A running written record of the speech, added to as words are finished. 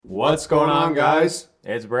What's going on, guys?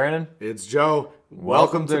 It's Brandon. It's Joe.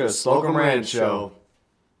 Welcome to the Slocum Ranch Show.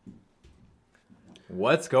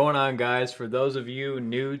 What's going on, guys? For those of you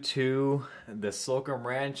new to the Slocum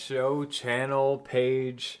Ranch Show channel,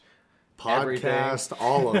 page, Podcast,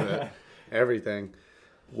 all of it, everything.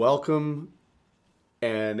 Welcome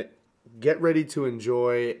and get ready to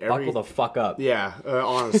enjoy buckle the fuck up. Yeah,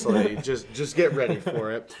 honestly, just get ready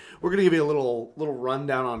for it. We're gonna give you a little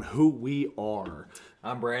rundown on who we are.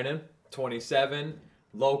 I'm Brandon, 27,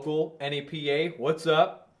 local, NEPA. What's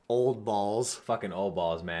up? Old balls. Fucking old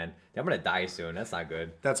balls, man. I'm gonna die soon. That's not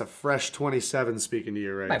good. That's a fresh 27 speaking to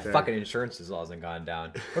you right My there. fucking insurance still hasn't gone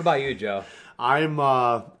down. What about you, Joe? I'm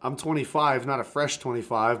 25, not a fresh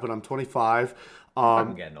 25, but I'm 25.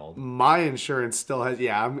 I'm getting old. My insurance still has.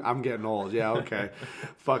 Yeah, I'm getting old. Yeah, okay.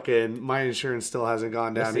 Fucking my insurance still hasn't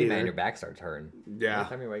gone down either. Man, your back starts hurting. Yeah. Every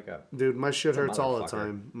time you wake up, dude, my shit hurts all the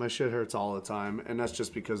time. My shit hurts all the time, and that's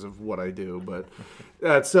just because of what I do. But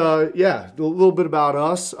that's yeah, a little bit about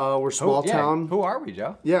us. We're small town. Who are we,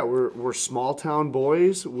 Joe? Yeah, we're small town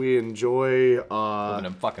boys. We enjoy living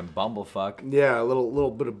in fucking bumblefuck. Yeah, a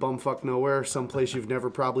little bit of bumfuck nowhere, someplace you've never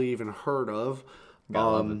probably even heard of. Gotta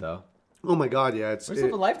love it though. Oh my god, yeah. We're just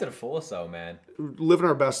living life to the fullest, though, man. Living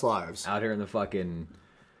our best lives. Out here in the fucking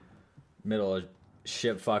middle of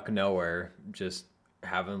shit fuck nowhere, just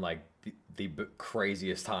having like the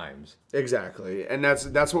craziest times. Exactly. And that's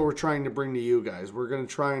what we're trying to bring to you guys. We're going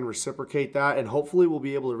to try and reciprocate that, and hopefully we'll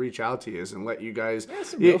be able to reach out to you and let you guys... Yeah,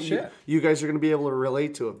 some real shit. You guys are going to be able to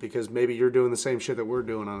relate to it because maybe you're doing the same shit that we're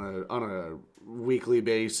doing on a weekly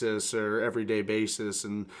basis or everyday basis,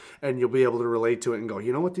 and you'll be able to relate to it and go,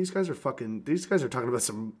 you know what, these guys are talking about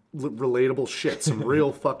some relatable shit, some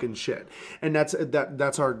real fucking shit. And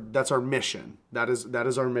that's our mission. That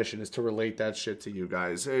is our mission, is to relate that shit to you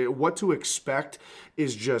guys. What to expect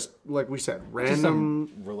is just, like we said, random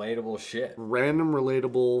relatable shit. Random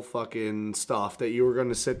relatable fucking stuff that you were going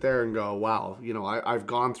to sit there and go, wow, you know, I've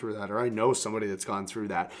gone through that, or I know somebody that's gone through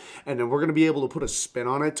that. And then we're going to be able to put a spin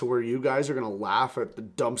on it to where you guys are going to laugh at the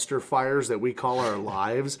dumpster fires that we call our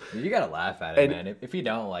lives. You got to laugh at it, man. If you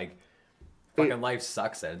don't, like... Fucking life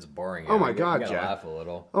sucks and it's boring. Oh my god, you gotta yeah. laugh a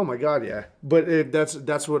little. Oh my god, yeah. But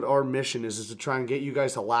that's what our mission is to try and get you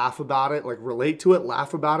guys to laugh about it, like relate to it,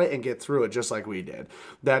 laugh about it, and get through it just like we did.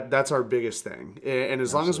 That's our biggest thing. And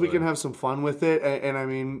as long as we can have some fun with it, and I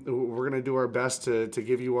mean, we're gonna do our best to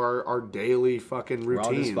give you our daily fucking routines.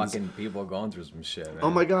 We're all just fucking people going through some shit, man.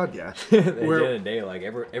 Oh my god, yeah. At the end of the day, like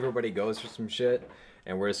everybody goes through some shit,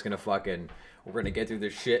 and we're just gonna we're gonna get through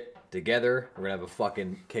this shit together. We're gonna have a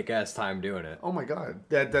fucking kick-ass time doing it. Oh my god,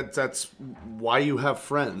 that's why you have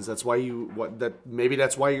friends. That's why maybe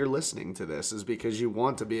that's why you're listening to this, is because you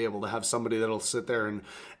want to be able to have somebody that'll sit there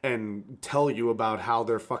and tell you about how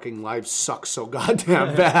their fucking lives suck so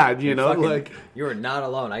goddamn bad. You know, like, you are not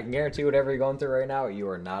alone. I can guarantee whatever you're going through right now, you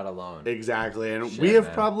are not alone. Exactly, and we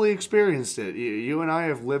have probably experienced it. You and I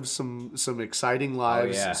have lived some exciting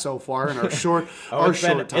lives so far in our short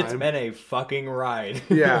time. It's been a fucking ride.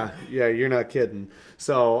 Yeah, you're not kidding.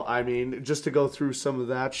 So, I mean, just to go through some of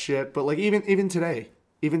that shit, but like even today.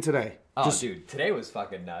 Oh, dude, today was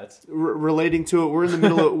fucking nuts. Relating to it,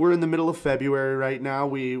 we're in the middle of February right now.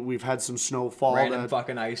 We've had some snowfall. Random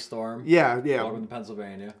fucking ice storm. Yeah. Welcome to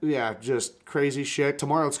Pennsylvania. Yeah, just crazy shit.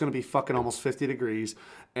 Tomorrow it's gonna be fucking almost 50 degrees,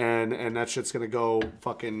 and that shit's gonna go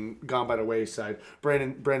fucking gone by the wayside.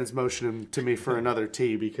 Brandon's motioning to me for another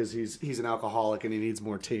tea because he's an alcoholic and he needs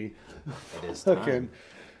more tea. It is time. Okay.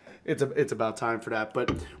 It's about time for that.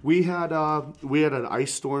 But we had an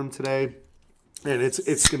ice storm today, and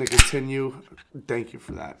it's going to continue. Thank you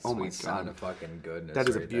for that. Sweet, oh my god, sound of fucking goodness. That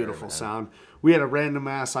is a beautiful sound. We had a random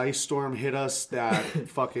ass ice storm hit us that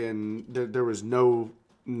fucking there was no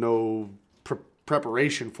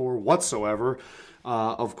preparation for whatsoever.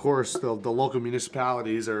 Of course, the local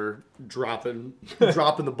municipalities are dropping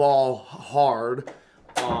the ball hard.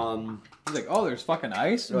 He's like, oh, there's fucking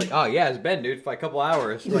ice? They're like, oh, yeah, it's been, dude, for like a couple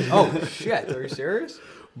hours. We're like, oh, shit, are you serious?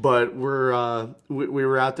 But we were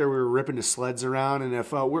out there, we were ripping the sleds around, and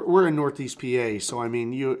if we're in Northeast PA, so I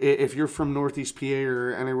mean, if you're from Northeast PA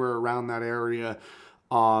or anywhere around that area,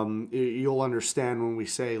 you'll understand when we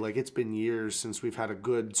say, like, it's been years since we've had a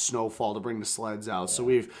good snowfall to bring the sleds out. Yeah. So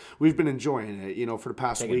we've been enjoying it, you know, for the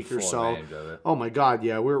past week or so. Oh my god,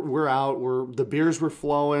 yeah, we're out. The beers were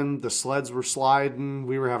flowing, the sleds were sliding,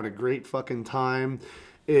 we were having a great fucking time.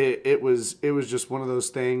 It was just one of those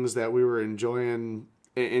things that we were enjoying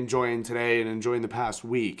today and enjoying the past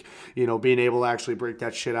week. You know, being able to actually break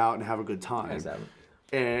that shit out and have a good time.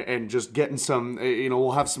 and just getting some,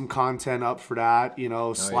 we'll have some content up for that,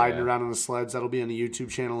 sliding around on the sleds. That'll be on the YouTube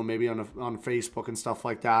channel and maybe on Facebook and stuff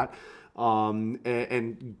like that.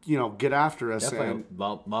 And get after us. Definitely a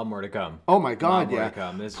lot more to come. Oh my God, more to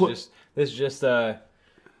come. This is just like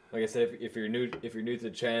I said, if you're new to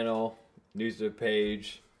the channel, new to the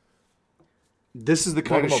page, this is the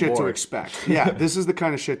kind of shit to expect. Yeah, this is the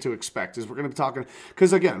kind of shit to expect. Is we're going to be talking,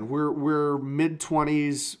 because again, we're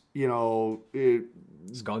mid-20s.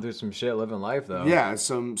 Just going through some shit, living life though. Yeah,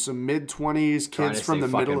 some mid-20s kids from the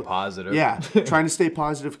middle. Positive. Yeah, trying to stay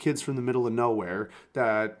positive kids from the middle of nowhere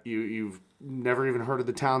that you've never even heard of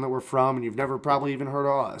the town that we're from, and you've never probably even heard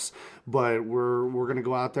of us. But we're gonna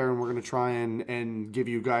go out there and we're gonna try and give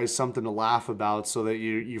you guys something to laugh about, so that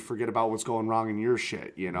you forget about what's going wrong in your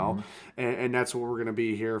shit, and that's what we're gonna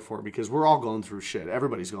be here for, because we're all going through shit.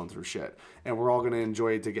 Everybody's going through shit, and we're all gonna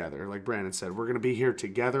enjoy it together. Like Brandon said, we're gonna be here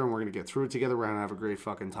together, and we're gonna get through it together. We're gonna have a great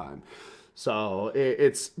fucking time. So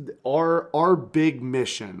it's our big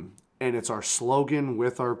mission, and it's our slogan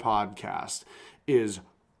with our podcast is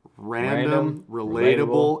random,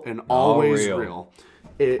 relatable, and always real.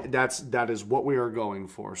 That is what we are going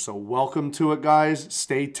for. So welcome to it, guys.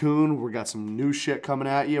 Stay tuned. We got some new shit coming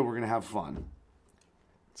at you. We're gonna have fun.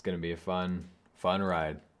 It's gonna be a fun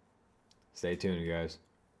ride. Stay tuned, you guys.